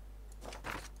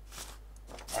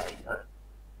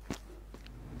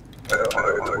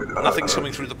 Nothing's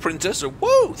coming through the printer, so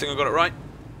whoa! I think I got it right.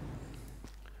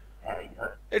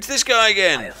 It's this guy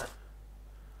again.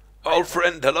 Old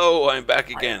friend, hello, I'm back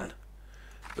again.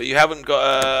 But you haven't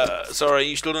got a... sorry,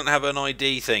 you still don't have an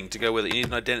ID thing to go with it. You need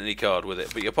an identity card with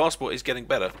it. But your passport is getting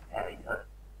better.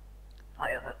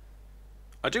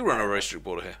 I do run a very strict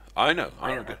border here. I know.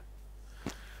 I know.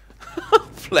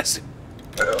 Bless him.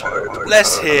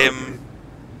 Bless him.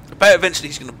 I bet eventually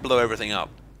he's going to blow everything up.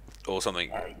 Or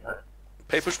something.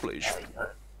 Papers, please.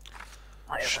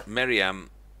 Miriam.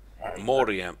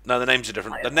 Moriam. No, the names are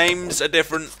different. The names are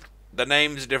different. The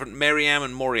names are different. Miriam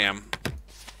and Moriam.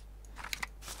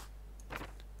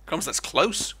 Comes, that's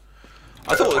close.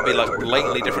 I thought it would be like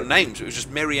blatantly different names. It was just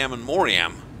Miriam and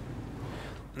Moriam.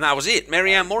 And that was it.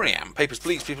 Miriam, Moriam. Papers,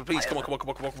 please. People, please. Come on, come on, come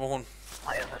on, come on, come on.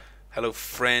 Hello,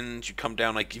 friend. You come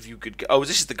down, I give you good... oh,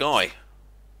 this is the guy.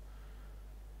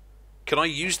 Can I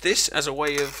use this as a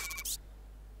way of...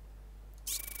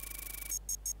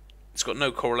 it's got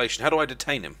no correlation. How do I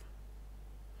detain him?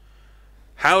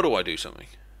 How do I do something?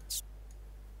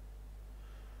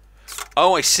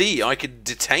 Oh, I see. I could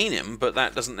detain him, but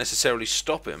that doesn't necessarily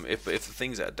stop him if the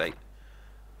thing's out of date.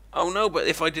 Oh no, but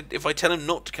if I tell him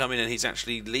not to come in and he's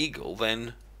actually legal,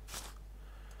 then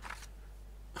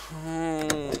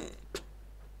the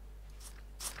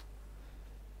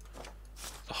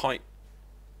height.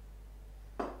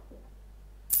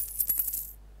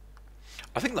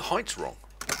 I think the height's wrong.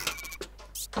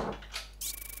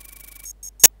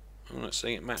 I'm not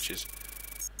saying it matches.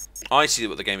 I see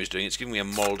what the game is doing. It's giving me a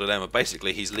moral dilemma.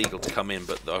 Basically, he's legal to come in,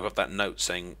 but I've got that note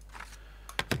saying,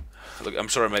 look, I'm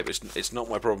sorry, mate, but it's not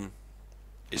my problem.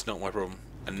 It's not my problem.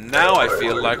 And now I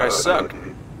feel like I suck.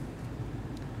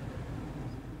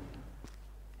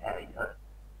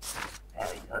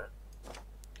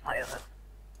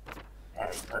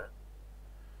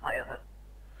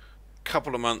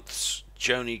 Couple of months.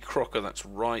 Joni Crocker, that's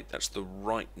right. That's the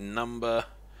right number.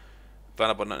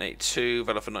 Valid by 1982,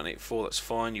 valid for 1984, that's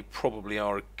fine. You probably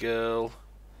are a girl.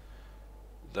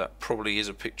 That probably is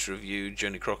a picture of you.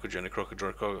 Johnny Crocker, Johnny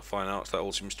Crocker, Fine Arts. That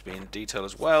all seems to be in detail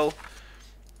as well.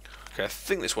 Okay, I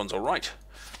think this one's alright.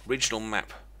 Regional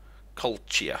map.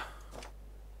 Colchia.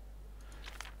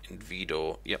 In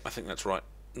Vidor. Yep, I think that's right.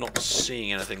 Not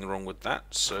seeing anything wrong with that,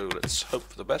 so let's hope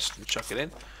for the best and chuck it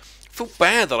in. I feel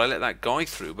bad that I let that guy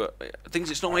through, but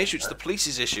it's not my issue, it's the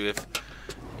police's issue.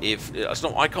 If it's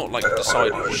not, I can't like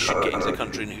decide who should get into the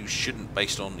country and who shouldn't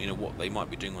based on, you know, what they might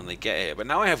be doing when they get here. But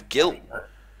now I have guilt.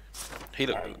 He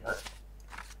looked.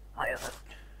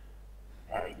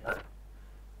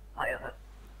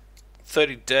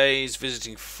 30 days,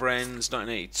 visiting friends,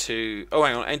 1982. Oh,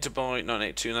 hang on, enter by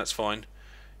 1982, and that's fine.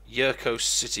 Yurko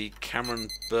City, Cameron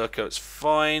Burko, it's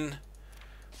fine.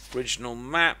 Original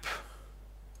map.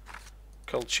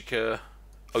 Kolchika.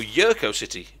 Oh, Yurko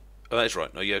City. Oh, that's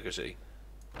right, no, Yurko City.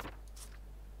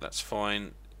 That's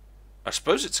fine. I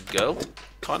suppose it's a girl.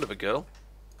 Kind of a girl.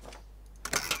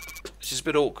 This is a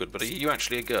bit awkward, but are you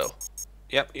actually a girl?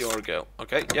 Yep, you are a girl.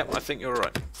 Okay, yep, I think you're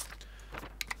right.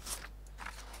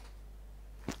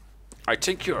 I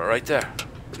think you're right there.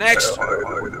 Next!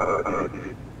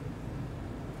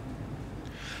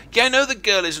 Yeah, I know the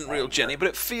girl isn't real Jenny, but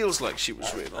it feels like she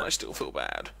was real, and I still feel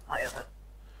bad.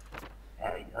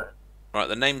 Right,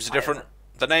 the names are different.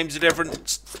 The names are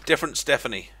different. Different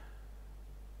Stephanie.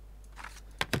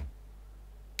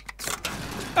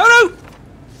 Oh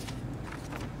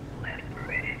no!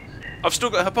 I've still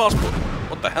got her passport.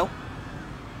 What the hell?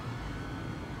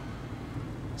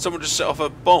 Someone just set off a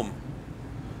bomb.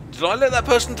 Did I let that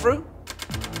person through?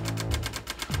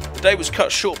 The day was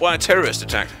cut short by a terrorist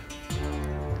attack.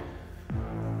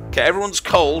 Okay, everyone's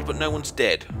cold, but no one's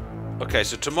dead. Okay,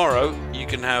 so tomorrow you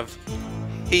can have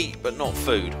heat, but not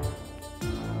food.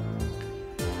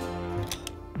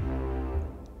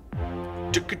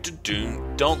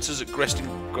 Dancers at Grestin.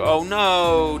 Oh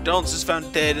no! Dancers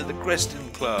found dead at the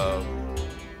Grestin Club.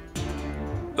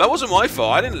 That wasn't my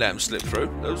fault. I didn't let him slip through.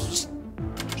 That was just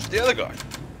the other guy.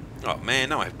 Oh man,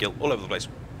 now I have guilt all over the place.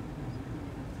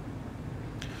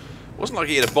 It wasn't like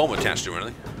he had a bomb attached to him or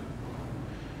anything.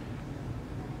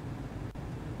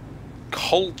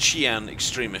 Kolchian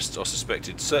extremists are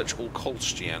suspected. Search all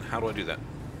Kolchian. How do I do that?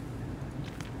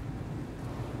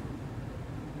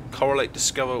 Correlate,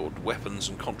 discover weapons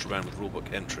and contraband with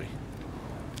rulebook entry.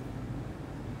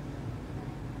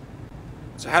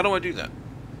 So how do I do that?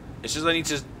 It says I need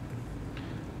to...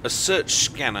 A search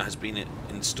scanner has been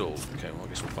installed. Okay, well I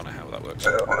guess we'll find out how that works.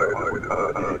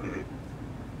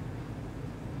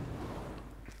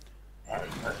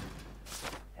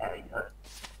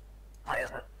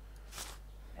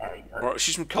 Right,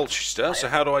 she's from Colchester, so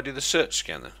how do I do the search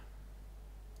scan then?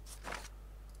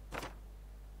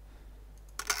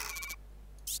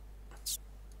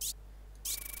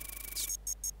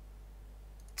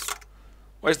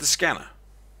 Where's the scanner?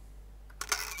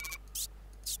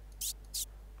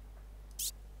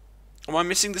 Am I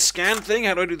missing the scan thing?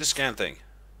 How do I do the scan thing?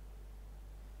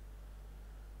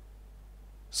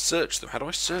 Search them. How do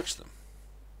I search them?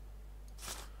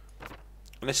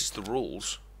 Unless it's the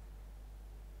rules.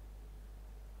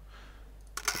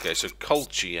 Okay, so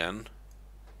Colchian.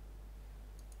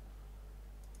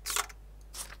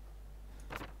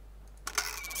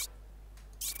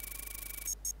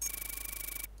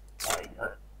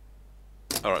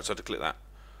 Alright, so I have to click that.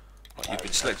 Right, you've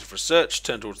been selected for a search.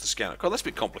 Turn towards the scanner. God, that's a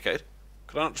bit complicated.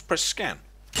 Could I not just press scan?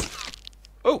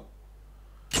 Oh!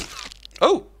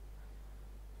 Oh!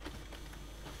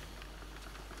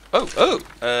 Oh, oh!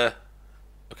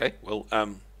 Okay, well,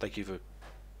 thank you for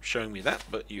showing me that,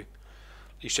 but you...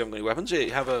 At least you haven't got any weapons.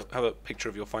 Here, have a picture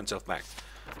of your fine self back.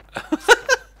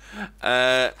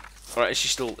 Alright, is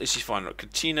she fine? Right,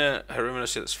 Katina Harimano,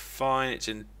 so that's fine. It's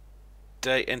in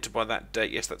date. Enter by that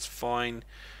date. Yes, that's fine.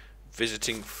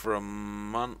 Visiting for a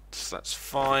month. That's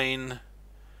fine.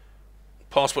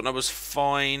 Passport number's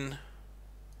fine.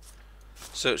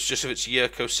 So it's just if it's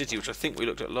Yurko City, which I think we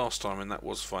looked at last time, and that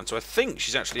was fine. So I think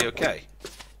she's actually okay.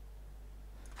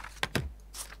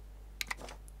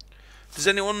 Does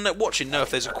anyone watching know if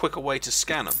there's a quicker way to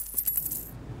scan them?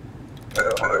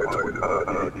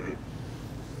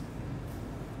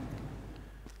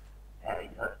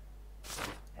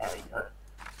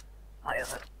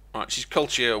 Alright, she's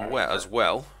culture aware as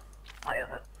well.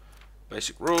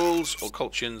 Basic rules. All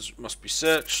Colchians must be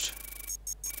searched.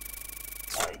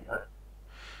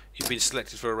 You've been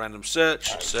selected for a random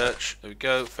search. Search. There we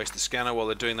go. Face the scanner. While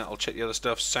they're doing that, I'll check the other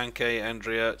stuff. Sankey,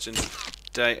 Andrea. It's in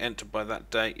date. Entered by that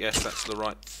date. Yes, that's the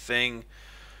right thing.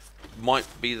 Might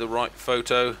be the right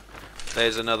photo.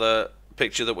 There's another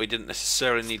picture that we didn't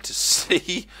necessarily need to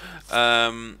see.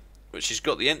 But she's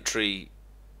got the entry.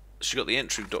 She's got the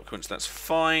entry documents. That's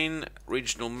fine.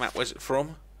 Regional map. Where's it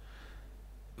from?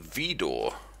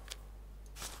 Vidor.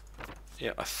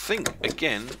 Yeah, I think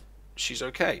again she's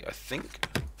okay. I think.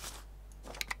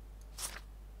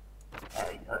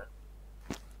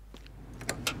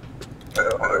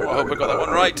 Oh, I hope I got that one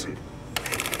right.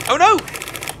 Oh no!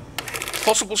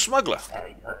 Possible smuggler.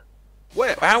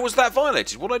 Where? How was that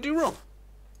violated? What did I do wrong?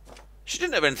 She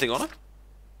didn't have anything on her.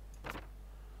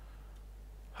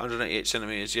 188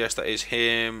 centimeters. Yes, that is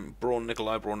him. Braun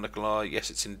Nikolai. Braun Nikolai. Yes,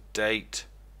 it's in date.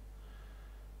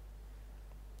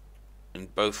 In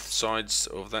both sides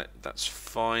of that. That's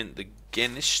fine. The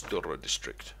Genistora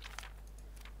district.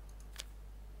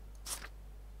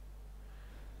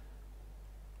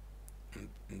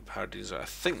 In Paradiso. I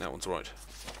think that one's right.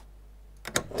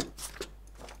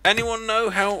 Anyone know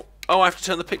how... Oh, I have to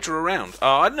turn the picture around.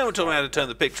 Oh, I didn't know until I had to turn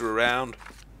the picture around.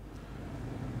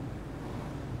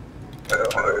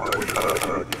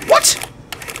 What?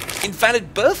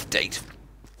 Invalid birth date?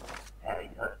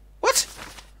 What?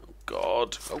 Oh,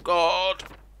 God. Oh, God.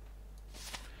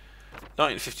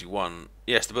 1951.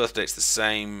 Yes, the birth date's the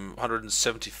same.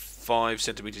 175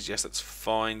 centimeters. Yes, that's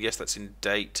fine. Yes, that's in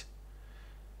date.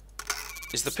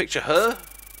 Is the picture her?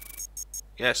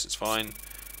 Yes, it's fine.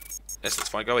 Yes, that's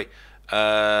fine. Go away.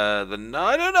 I don't know.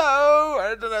 I don't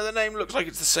know. The name looks like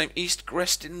it's the same. East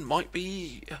Grestin might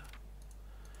be.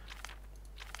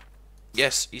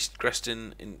 Yes, East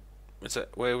Grestin in.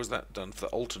 Where was that done? For the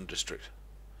Alton district.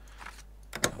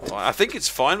 Well, I think it's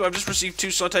fine, but I've just received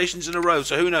 2 citations in a row,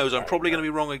 so who knows? I'm probably going to be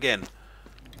wrong again.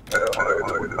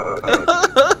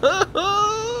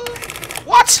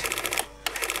 What?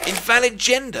 Invalid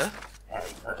gender?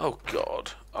 Oh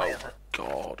God. Oh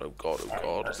God. Oh God. Oh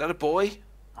God. Is that a boy?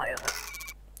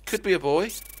 Could be a boy.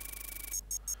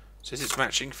 Says it's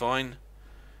matching. Fine.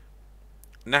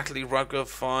 Natalie Rugger.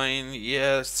 Fine.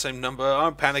 Yeah, it's the same number.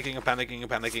 I'm panicking. I'm panicking. I'm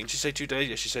panicking. Did she say 2 days?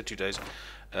 Yes, she said 2 days.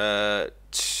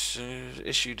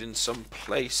 Issued in some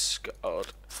place. God.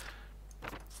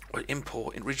 Wait,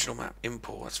 import in regional map.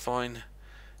 Import. That's fine.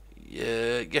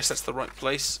 Yeah. Yes, that's the right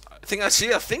place. I think that's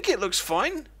it. I think it looks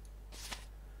fine.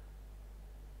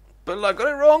 But I got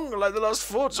it wrong like the last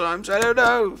 4 times. I don't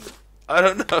know. I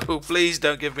don't know. Please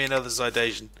don't give me another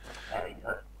citation.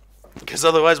 Because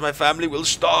otherwise my family will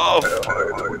starve.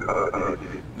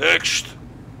 Next.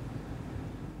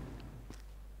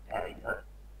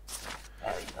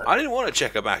 I didn't want to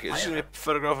check her back. It's just a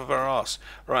photograph of her ass.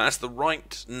 Right, that's the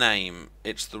right name.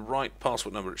 It's the right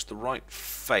passport number. It's the right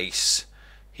face.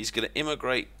 He's going to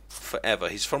immigrate forever.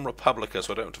 He's from Republica,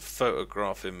 so I don't have to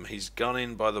photograph him. He's gone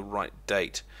in by the right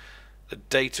date. The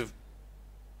date of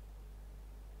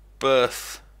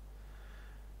birth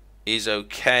is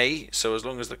okay, so as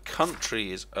long as the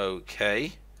country is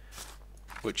okay,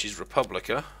 which is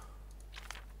Republica,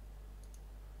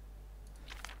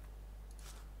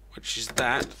 which is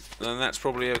that, then that's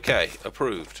probably okay.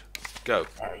 Approved. Go.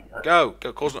 Go.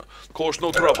 Go. Cause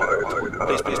no trouble.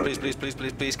 Please, please, please, please, please,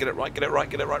 please, please, get it right, get it right,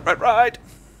 get it right, right.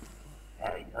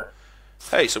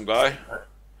 Hey, some guy.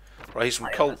 Right, he's from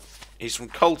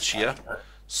Colchia,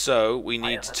 so we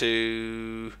need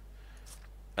to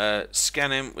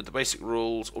scan him with the basic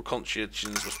rules. All Colchians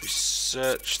must be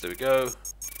searched. There we go.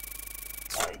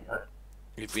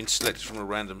 You've been selected from a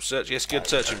random search. Yes, good,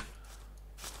 search him.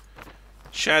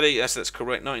 Shaddy, that's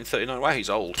correct. 1939. Wow, he's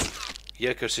old.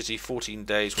 Yoko City, 14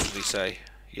 days. What did he say?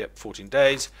 Yep, 14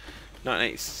 days.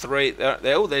 1983.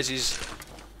 There. Oh, there's his.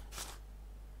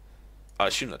 I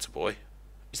assume that's a boy.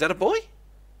 Is that a boy?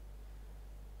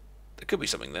 There could be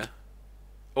something there.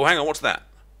 Oh, hang on. What's that?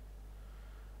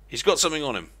 He's got something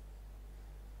on him,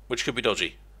 which could be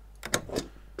dodgy.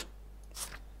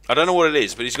 I don't know what it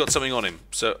is, but he's got something on him.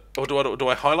 So, oh, do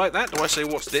I highlight that? Do I say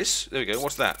what's this? There we go.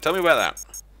 What's that? Tell me about that.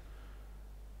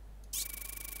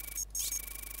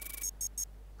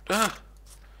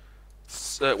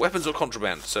 Weapons or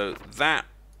contraband. So that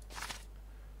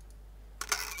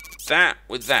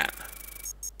with that.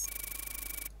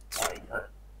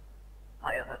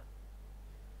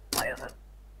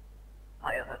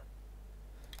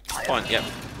 Fine. Yep.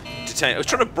 Detain. I was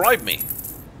trying to bribe me.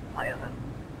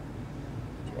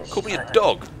 Called me a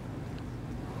dog.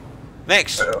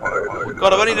 Next.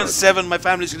 God, I've only done 7. My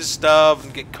family's gonna starve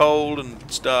and get cold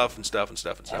and stuff and stuff and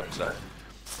stuff and stuff and stuff.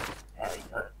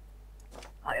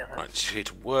 Right, she's here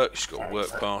to work. She's got a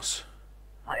work pass.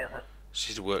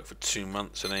 She's to work for 2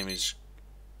 months. The name is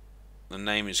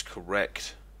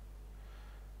correct.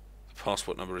 The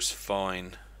passport number is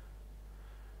fine.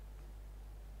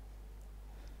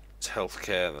 It's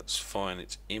healthcare. That's fine.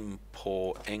 It's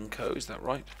Imporenco. Is that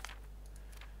right?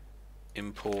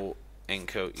 Import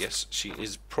Enco. Yes, she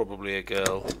is probably a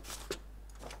girl.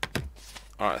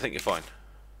 Alright, I think you're fine.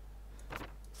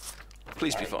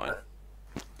 Please be fine.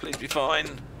 Please be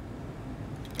fine.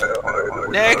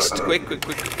 Next! Quick, quick,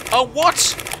 quick. Oh, what?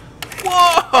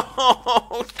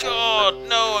 Whoa! God,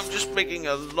 no, I'm just making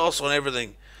a loss on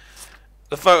everything.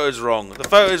 The photo's wrong. The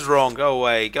photo's wrong. Go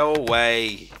away. Go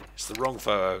away. It's the wrong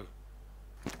photo.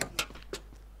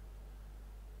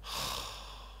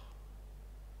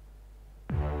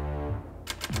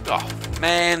 Oh,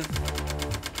 man.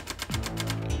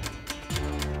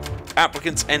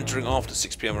 Applicants entering after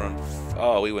 6 PM are on.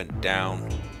 Oh, we went down.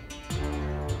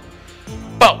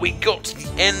 But we got to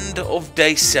the end of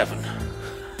day 7.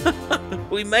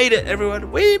 We made it,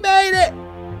 everyone. We made it.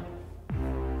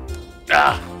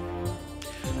 Ah.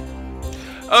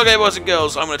 Okay, boys and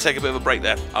girls, I'm going to take a bit of a break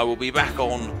there. I will be back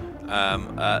on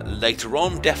later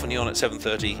on, definitely on at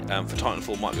 7:30 for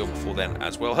Titanfall. Might be on before then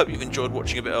as well. Hope you've enjoyed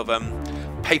watching a bit of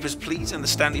Papers, Please and the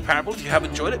Stanley Parable. If you have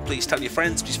enjoyed it, please tell your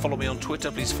friends. Please follow me on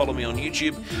Twitter. Please follow me on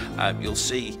YouTube. You'll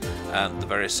see the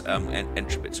various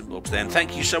entry bits and bobs there. And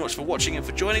thank you so much for watching and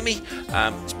for joining me.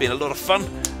 It's been a lot of fun,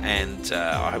 and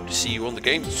I hope to see you on the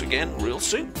games again real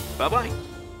soon. Bye-bye.